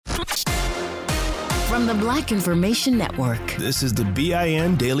From the Black Information Network, this is the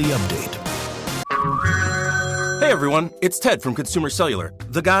BIN Daily Update. Hey everyone, it's Ted from Consumer Cellular,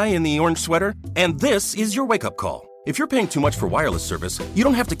 the guy in the orange sweater, and this is your wake-up call. If you're paying too much for wireless service, you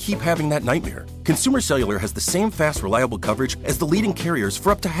don't have to keep having that nightmare. Consumer Cellular has the same fast, reliable coverage as the leading carriers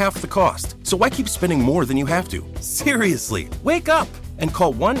for up to half the cost. So why keep spending more than you have to? Seriously, wake up and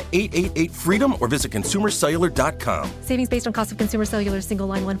call 1-888-FREEDOM or visit consumercellular.com. Savings based on cost of Consumer Cellular single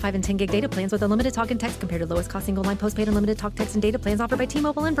line 1, 5, and 10 gig data plans with unlimited talk and text compared to lowest cost single line postpaid unlimited talk, text, and data plans offered by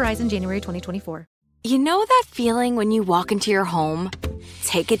T-Mobile and Verizon January 2024. You know that feeling when you walk into your home,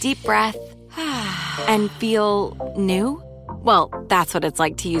 take a deep breath, and feel new? Well, that's what it's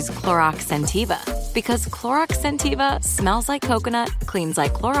like to use Clorox Scentiva. Because Clorox Scentiva smells like coconut, cleans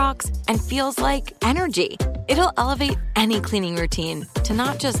like Clorox, and feels like energy. It'll elevate any cleaning routine to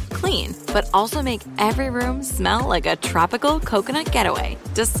not just clean, but also make every room smell like a tropical coconut getaway.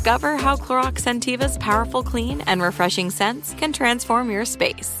 Discover how Clorox Scentiva's powerful clean and refreshing scents can transform your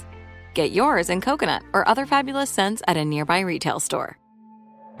space. Get yours in coconut or other fabulous scents at a nearby retail store.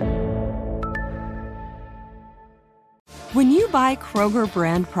 When you buy Kroger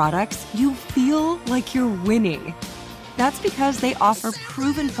brand products, you feel like you're winning. That's because they offer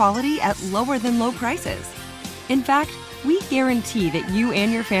proven quality at lower than low prices. In fact, we guarantee that you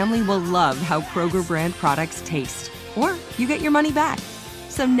and your family will love how Kroger brand products taste, or you get your money back.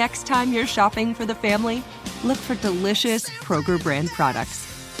 So next time you're shopping for the family, look for delicious Kroger brand products,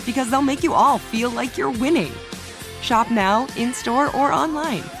 because they'll make you all feel like you're winning. Shop now, in-store, or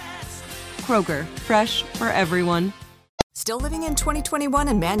online. Kroger, fresh for everyone. Still living in 2021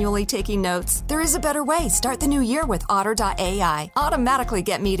 and manually taking notes? There is a better way. Start the new year with Otter.ai. Automatically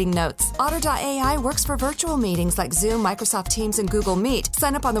get meeting notes. Otter.ai works for virtual meetings like Zoom, Microsoft Teams, and Google Meet.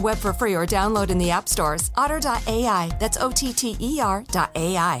 Sign up on the web for free or download in the app stores. Otter.ai. That's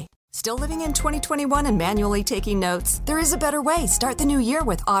OTTER.ai. Still living in 2021 and manually taking notes? There is a better way. Start the new year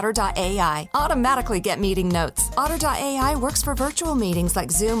with Otter.ai. Automatically get meeting notes. Otter.ai works for virtual meetings like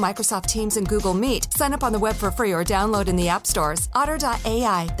Zoom, Microsoft Teams, and Google Meet. Sign up on the web for free or download in the app stores.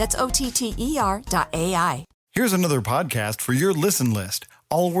 Otter.ai. That's OTTER.ai. Here's another podcast for your listen list.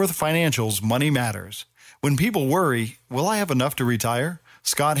 Allworth Financial's Money Matters. When people worry, will I have enough to retire?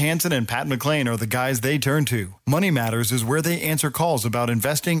 Scott Hansen and Pat McClain are the guys they turn to. Money Matters is where they answer calls about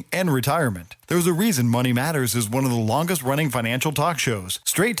investing and retirement. There's a reason Money Matters is one of the longest-running financial talk shows.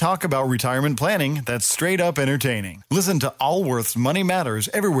 Straight talk about retirement planning that's straight up entertaining. Listen to Allworth's Money Matters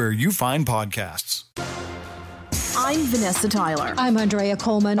everywhere you find podcasts. I'm Vanessa Tyler. I'm Andrea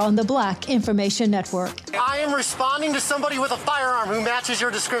Coleman on the Black Information Network. I am responding to somebody with a firearm who matches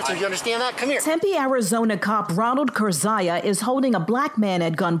your description. Do you understand that? Come here. Tempe, Arizona cop Ronald Kurzaya is holding a black man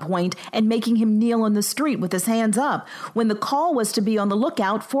at gunpoint and making him kneel on the street with his hands up when the call was to be on the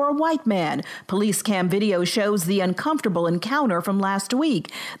lookout for a white man. Police cam video shows the uncomfortable encounter from last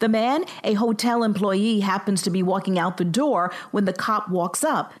week. The man, a hotel employee, happens to be walking out the door when the cop walks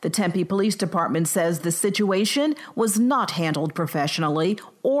up. The Tempe Police Department says the situation was not handled professionally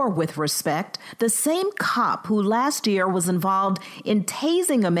or with respect. The same cop who last year was involved in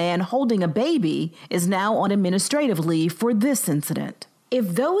tasing a man holding a baby is now on administrative leave for this incident.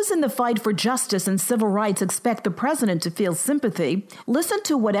 If those in the fight for justice and civil rights expect the president to feel sympathy, listen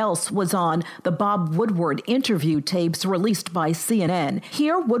to what else was on the Bob Woodward interview tapes released by CNN.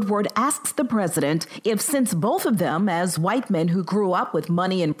 Here, Woodward asks the president if, since both of them, as white men who grew up with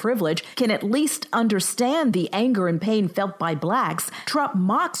money and privilege, can at least understand the anger and pain felt by blacks, Trump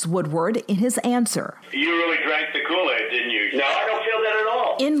mocks Woodward in his answer. You really drank the Kool-Aid, didn't you? No, I don't feel that at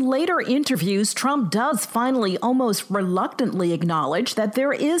all. In later interviews, Trump does finally almost reluctantly acknowledge that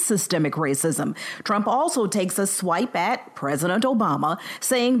there is systemic racism. Trump also takes a swipe at President Obama,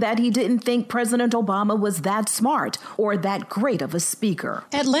 saying that he didn't think President Obama was that smart or that great of a speaker.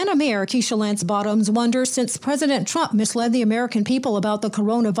 Atlanta Mayor Keisha Lance Bottoms wonders, since President Trump misled the American people about the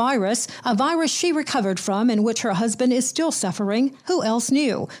coronavirus, a virus she recovered from in which her husband is still suffering, who else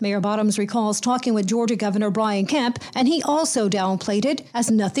knew? Mayor Bottoms recalls talking with Georgia Governor Brian Kemp, and he also downplayed it as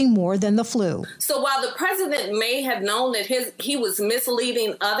nothing more than the flu. So while the president may have known that he was misleading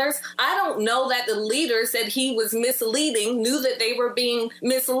others, I don't know that the leaders that he was misleading knew that they were being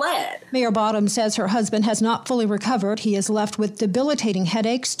misled. Mayor Bottoms says her husband has not fully recovered. He is left with debilitating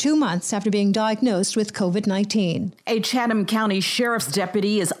headaches 2 months after being diagnosed with COVID-19. A Chatham County Sheriff's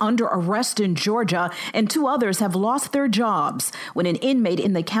deputy is under arrest in Georgia, and 2 others have lost their jobs when an inmate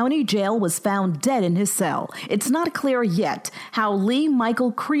in the county jail was found dead in his cell. It's not clear yet how Lee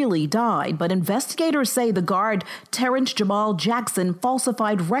Michael Creeley died, but investigators say the guard, Terrence Jamal Jackson,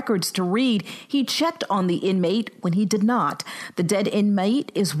 falsified records to read he checked on the inmate when he did not. The dead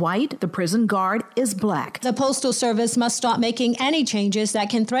inmate is white. The prison guard is black. The Postal Service must stop making any changes that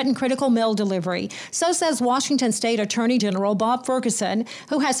can threaten critical mail delivery. So says Washington State Attorney General Bob Ferguson,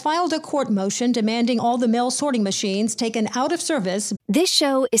 who has filed a court motion demanding all the mail sorting machines taken out of service. This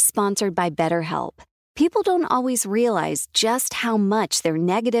show is sponsored by BetterHelp. People don't always realize just how much their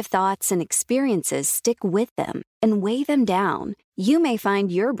negative thoughts and experiences stick with them and weigh them down. You may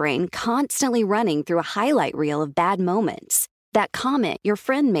find your brain constantly running through a highlight reel of bad moments. That comment your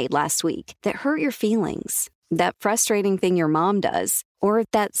friend made last week that hurt your feelings. That frustrating thing your mom does. Or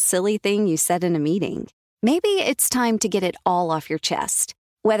that silly thing you said in a meeting. Maybe it's time to get it all off your chest.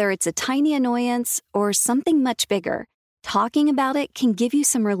 Whether it's a tiny annoyance or something much bigger, talking about it can give you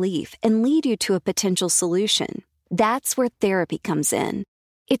some relief and lead you to a potential solution. That's where therapy comes in.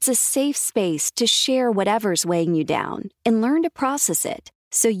 It's a safe space to share whatever's weighing you down and learn to process it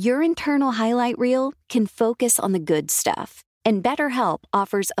so your internal highlight reel can focus on the good stuff. And BetterHelp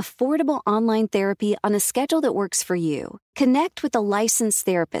offers affordable online therapy on a schedule that works for you. Connect with a licensed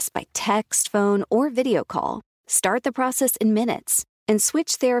therapist by text, phone, or video call. Start the process in minutes and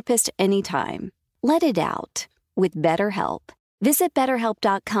switch therapist anytime. Let it out with BetterHelp. Visit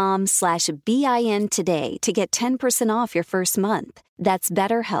BetterHelp.com/BIN today to get 10% off your first month. That's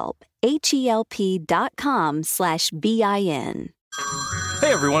BetterHelp, HELP.com/BIN.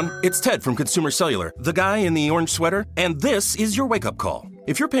 Hey everyone, it's Ted from Consumer Cellular, the guy in the orange sweater, and this is your wake-up call.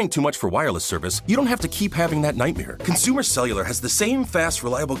 If you're paying too much for wireless service, you don't have to keep having that nightmare. Consumer Cellular has the same fast,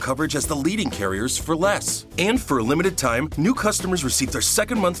 reliable coverage as the leading carriers for less. And for a limited time, new customers receive their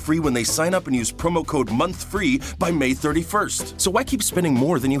second month free when they sign up and use promo code MONTHFREE by May 31st. So why keep spending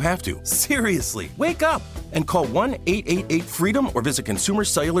more than you have to? Seriously, wake up and call 1-888-FREEDOM or visit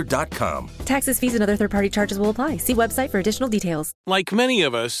consumercellular.com. Taxes, fees, and other third-party charges will apply. See website for additional details. Like many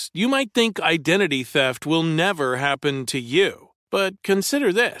of us, you might think identity theft will never happen to you. But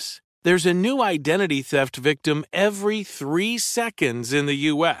consider this. There's a new identity theft victim every 3 seconds in the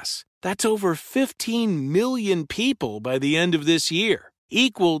U.S. That's over 15 million people by the end of this year,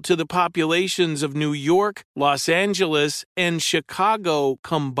 equal to the populations of New York, Los Angeles, and Chicago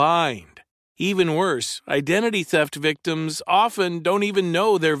combined. Even worse, identity theft victims often don't even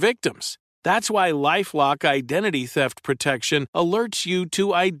know they're victims. That's why LifeLock Identity Theft Protection alerts you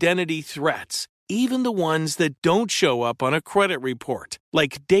to identity threats, even the ones that don't show up on a credit report,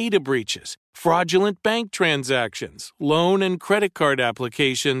 like data breaches, fraudulent bank transactions, loan and credit card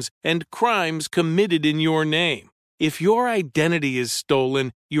applications, and crimes committed in your name. If your identity is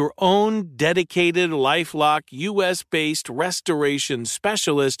stolen, your own dedicated LifeLock U.S.-based restoration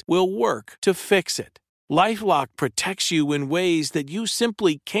specialist will work to fix it. LifeLock protects you in ways that you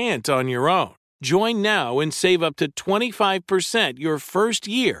simply can't on your own. Join now and save up to 25% your first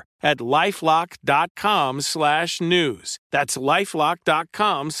year at LifeLock.com/news. That's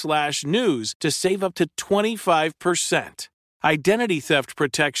LifeLock.com/news to save up to 25%. Identity theft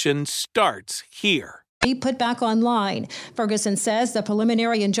protection starts here. Be put back online. Ferguson says the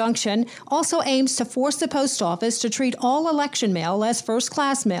preliminary injunction also aims to force the post office to treat all election mail as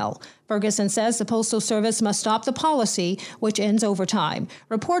first-class mail. Ferguson says the Postal Service must stop the policy, which ends over time.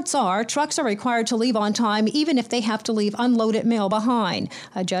 Reports are trucks are required to leave on time even if they have to leave unloaded mail behind.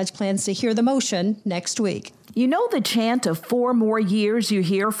 A judge plans to hear the motion next week. You know the chant of 4 more years you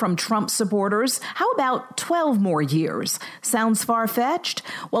hear from Trump supporters? How about 12 more years? Sounds far-fetched?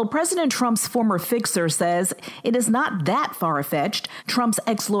 Well, President Trump's former fixer says it is not that far-fetched. Trump's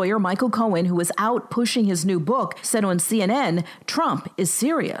ex-lawyer, Michael Cohen, who is out pushing his new book, said on CNN, Trump is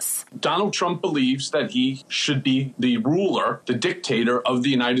serious. Donald Trump believes that he should be the ruler, the dictator of the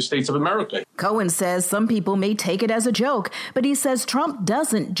United States of America. Cohen says some people may take it as a joke, but he says Trump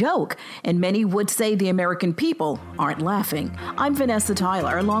doesn't joke, and many would say the American people aren't laughing. I'm Vanessa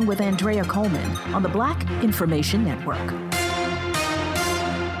Tyler, along with Andrea Coleman on the Black Information Network.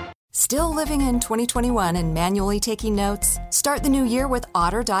 Still living in 2021 and manually taking notes? Start the new year with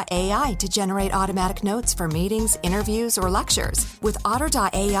Otter.ai to generate automatic notes for meetings, interviews, or lectures. With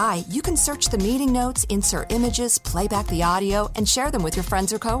Otter.ai, you can search the meeting notes, insert images, play back the audio, and share them with your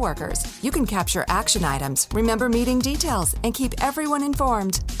friends or coworkers. You can capture action items, remember meeting details, and keep everyone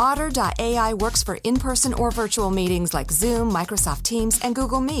informed. Otter.ai works for in-person or virtual meetings like Zoom, Microsoft Teams, and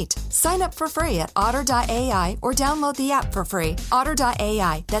Google Meet. Sign up for free at Otter.ai or download the app for free.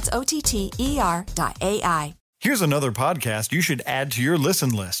 Otter.ai, that's OTTER.ai. Here's another podcast you should add to your listen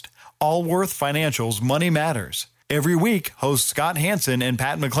list. Allworth Financial's Money Matters. Every week, hosts Scott Hansen and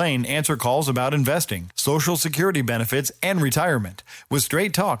Pat McClain answer calls about investing, Social Security benefits, and retirement with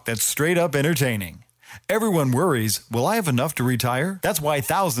straight talk that's straight up entertaining. Everyone worries, will I have enough to retire? That's why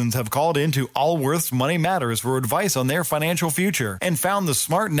thousands have called into Allworth's Money Matters for advice on their financial future and found the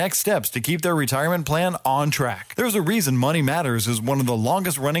smart next steps to keep their retirement plan on track. There's a reason Money Matters is one of the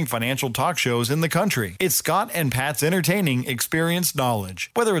longest-running financial talk shows in the country. It's Scott and Pat's entertaining, experienced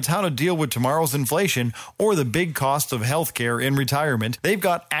knowledge. Whether it's how to deal with tomorrow's inflation or the big costs of healthcare in retirement, they've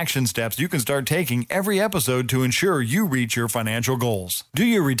got action steps you can start taking every episode to ensure you reach your financial goals. Do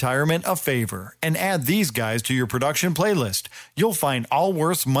your retirement a favor and add these guys to your production playlist. You'll find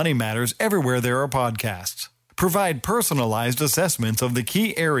Allworth's Money Matters everywhere there are podcasts. Provide personalized assessments of the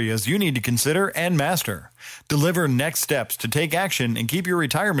key areas you need to consider and master. Deliver next steps to take action and keep your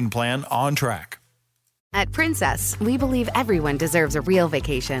retirement plan on track. At Princess, we believe everyone deserves a real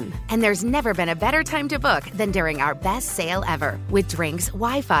vacation. And there's never been a better time to book than during our best sale ever. With drinks,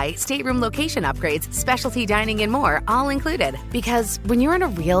 Wi-Fi, stateroom location upgrades, specialty dining, and more, all included. Because when you're on a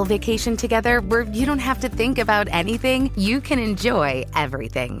real vacation together where you don't have to think about anything, you can enjoy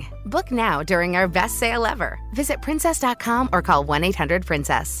everything. Book now during our best sale ever. Visit princess.com or call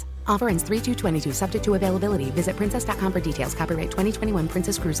 1-800-PRINCESS. Offer ends 3/2/22, subject to availability. Visit princess.com for details. Copyright 2021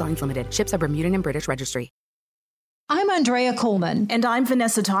 Princess Cruise Lines Limited. Ships are Bermudan and British Registry. I'm Andrea Coleman. And I'm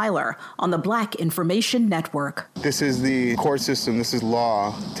Vanessa Tyler on the Black Information Network. This is the court system. This is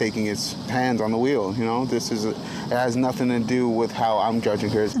law taking its hands on the wheel. You know, it has nothing to do with how I'm judging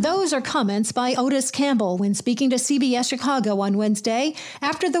here. Those are comments by Otis Campbell when speaking to CBS Chicago on Wednesday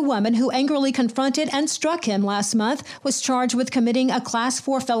after the woman who angrily confronted and struck him last month was charged with committing a Class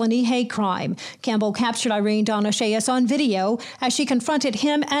 4 felony hate crime. Campbell captured Irene Donashayas on video as she confronted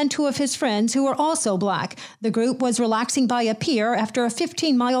him and two of his friends who were also Black. The group was relaxing by a pier after a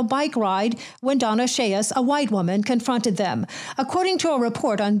 15-mile bike ride when Donna Shayas, a white woman, confronted them. According to a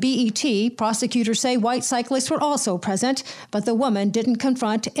report on BET, prosecutors say white cyclists were also present, but the woman didn't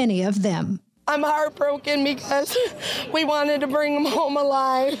confront any of them. I'm heartbroken because we wanted to bring him home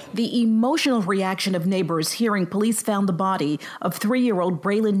alive. The emotional reaction of neighbors hearing police found the body of 3-year-old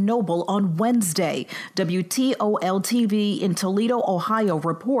Braylon Noble on Wednesday. WTOL-TV in Toledo, Ohio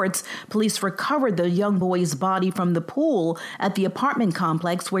reports police recovered the young boy's body from the pool at the apartment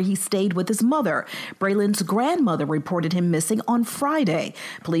complex where he stayed with his mother. Braylon's grandmother reported him missing on Friday.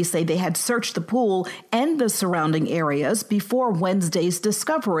 Police say they had searched the pool and the surrounding areas before Wednesday's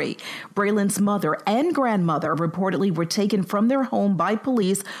discovery. Braylon's mother and grandmother reportedly were taken from their home by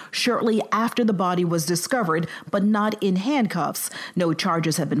police shortly after the body was discovered, but not in handcuffs. No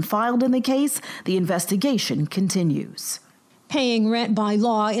charges have been filed in the case. The investigation continues. Paying rent by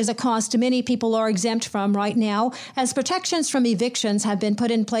law is a cost many people are exempt from right now, as protections from evictions have been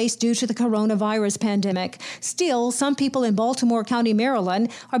put in place due to the coronavirus pandemic. Still, some people in Baltimore County, Maryland,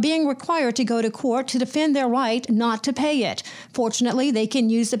 are being required to go to court to defend their right not to pay it. Fortunately, they can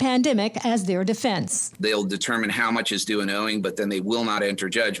use the pandemic as their defense. They'll determine how much is due and owing, but then they will not enter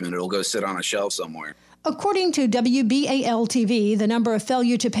judgment. It'll go sit on a shelf somewhere. According to WBAL-TV, the number of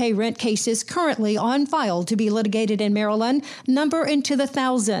failure to pay rent cases currently on file to be litigated in Maryland number into the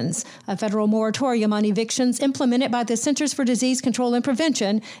thousands. A federal moratorium on evictions implemented by the Centers for Disease Control and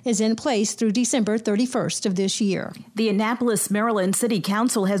Prevention is in place through December 31st of this year. The Annapolis, Maryland City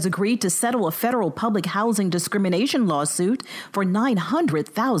Council has agreed to settle a federal public housing discrimination lawsuit for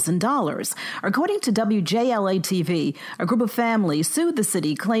 $900,000. According to WJLA-TV, a group of families sued the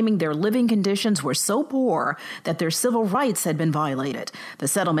city claiming their living conditions were so poor that their civil rights had been violated. The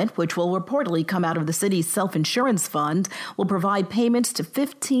settlement, which will reportedly come out of the city's self-insurance fund, will provide payments to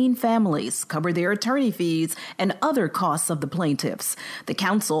 15 families, cover their attorney fees, and other costs of the plaintiffs. The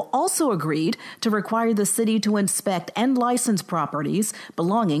council also agreed to require the city to inspect and license properties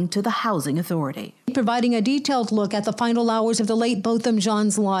belonging to the Housing Authority. Providing a detailed look at the final hours of the late Botham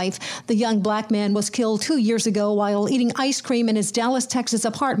Jean's life. The young Black man was killed 2 years ago while eating ice cream in his Dallas, Texas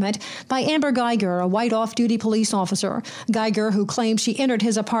apartment by Amber Geiger, a white off-duty police officer. Geiger, who claimed she entered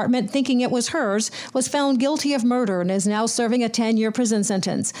his apartment thinking it was hers, was found guilty of murder and is now serving a 10-year prison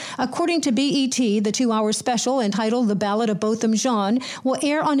sentence. According to BET, the 2-hour special entitled The Ballad of Botham Jean will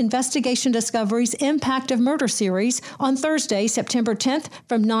air on Investigation Discovery's Impact of Murder series on Thursday, September 10th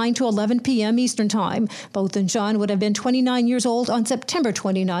from 9 to 11 p.m. Eastern Time. Botham Jean would have been 29 years old on September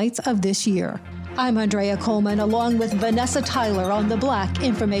 29th of this year. I'm Andrea Coleman, along with Vanessa Tyler on the Black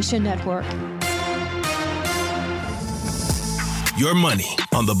Information Network. Your money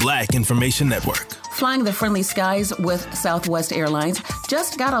on the Black Information Network. Flying the friendly skies with Southwest Airlines,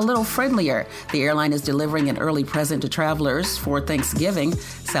 just got a little friendlier. The airline is delivering an early present to travelers for Thanksgiving.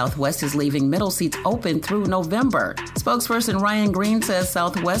 Southwest is leaving middle seats open through November. Spokesperson Ryan Green says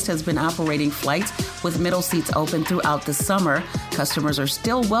Southwest has been operating flights with middle seats open throughout the summer. Customers are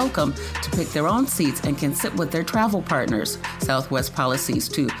still welcome to pick their own seats and can sit with their travel partners. Southwest policies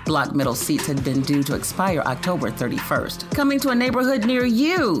to block middle seats had been due to expire October 31st. Coming to a neighborhood near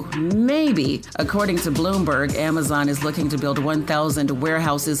you, maybe. According to Bloomberg, Amazon is looking to build 1,000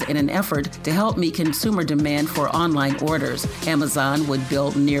 warehouses in an effort to help meet consumer demand for online orders. Amazon would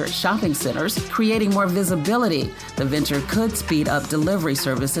build near shopping centers, creating more visibility. The venture could speed up delivery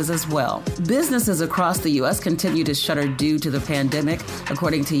services as well. Businesses across the U.S. continue to shutter due to the pandemic.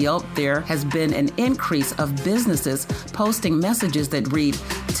 According to Yelp, there has been an increase of businesses posting messages that read,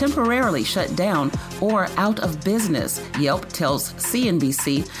 temporarily shut down or out of business. Yelp tells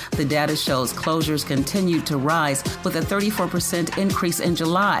CNBC the data shows closures continue to rise with a 34% increase in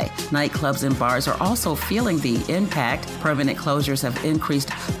July. Nightclubs and bars are also feeling the impact. Permanent closures have increased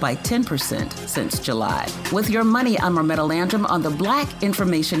by 10% since July. With your money, I'm Rametta Landrum on the Black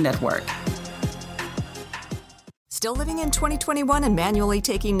Information Network. Still living in 2021 and manually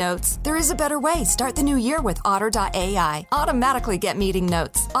taking notes? There is a better way. Start the new year with Otter.ai. Automatically get meeting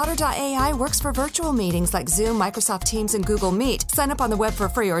notes. Otter.ai works for virtual meetings like Zoom, Microsoft Teams, and Google Meet. Sign up on the web for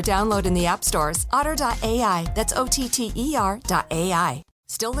free or download in the app stores. Otter.ai. That's OTTER.ai.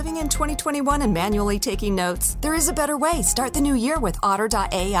 Still living in 2021 and manually taking notes? There is a better way. Start the new year with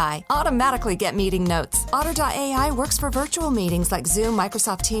Otter.ai. Automatically get meeting notes. Otter.ai works for virtual meetings like Zoom,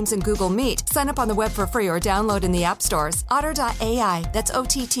 Microsoft Teams, and Google Meet. Sign up on the web for free or download in the app stores. Otter.ai. That's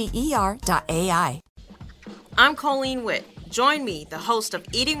OTTER.ai. I'm Colleen Witt. Join me, the host of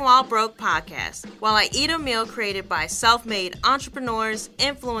Eating While Broke podcast, while I eat a meal created by self-made entrepreneurs,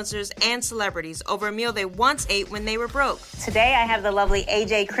 influencers, and celebrities over a meal they once ate when they were broke. Today I have the lovely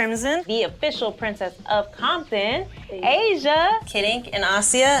AJ Crimson, the official princess of Compton, Asia, Kid Ink, and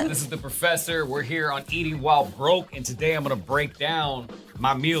Asia. This is the Professor. We're here on Eating While Broke, and today I'm going to break down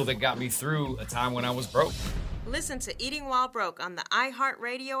my meal that got me through a time when I was broke. Listen to Eating While Broke on the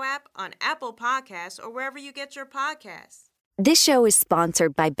iHeartRadio app, on Apple Podcasts, or wherever you get your podcasts. This show is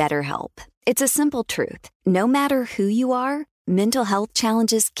sponsored by BetterHelp. It's a simple truth. No matter who you are, mental health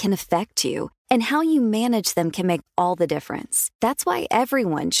challenges can affect you, and how you manage them can make all the difference. That's why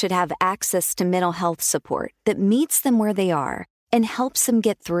everyone should have access to mental health support that meets them where they are and helps them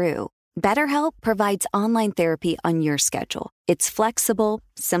get through. BetterHelp provides online therapy on your schedule. It's flexible,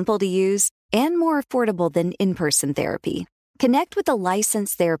 simple to use, and more affordable than in-person therapy. Connect with a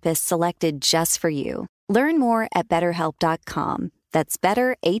licensed therapist selected just for you. Learn more at BetterHelp.com. That's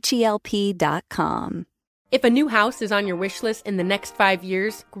BetterHelp.com. If a new house is on your wish list in the next 5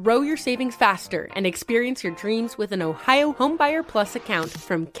 years, grow your savings faster and experience your dreams with an Ohio Homebuyer Plus account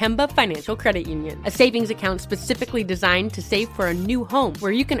from Kemba Financial Credit Union. A savings account specifically designed to save for a new home,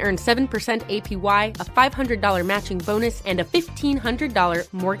 where you can earn 7% APY, a $500 matching bonus, and a $1,500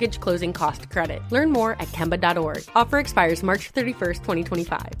 mortgage closing cost credit. Learn more at Kemba.org. Offer expires March 31st,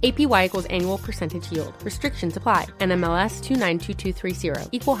 2025. APY equals annual percentage yield. Restrictions apply. NMLS 292230.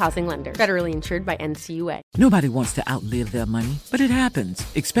 Equal housing lender. Federally insured by NCUA. Nobody wants to outlive their money, but it happens,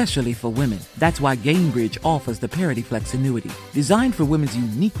 especially for women. That's why Gainbridge offers the Parity Flex annuity, designed for women's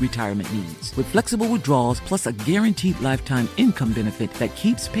unique retirement needs, with flexible withdrawals plus a guaranteed lifetime income benefit that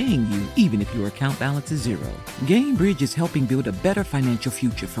keeps paying you even if your account balance is zero. Gainbridge is helping build a better financial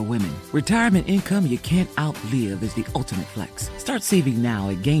future for women. Retirement income you can't outlive is the ultimate flex. Start saving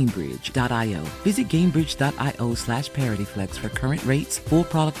now at Gainbridge.io. Visit Gainbridge.io/ParityFlex for current rates, full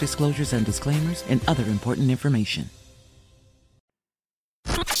product disclosures and disclaimers, and other important information.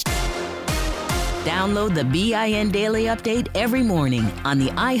 Download the BIN Daily Update every morning on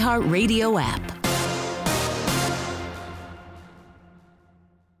the iHeartRadio app.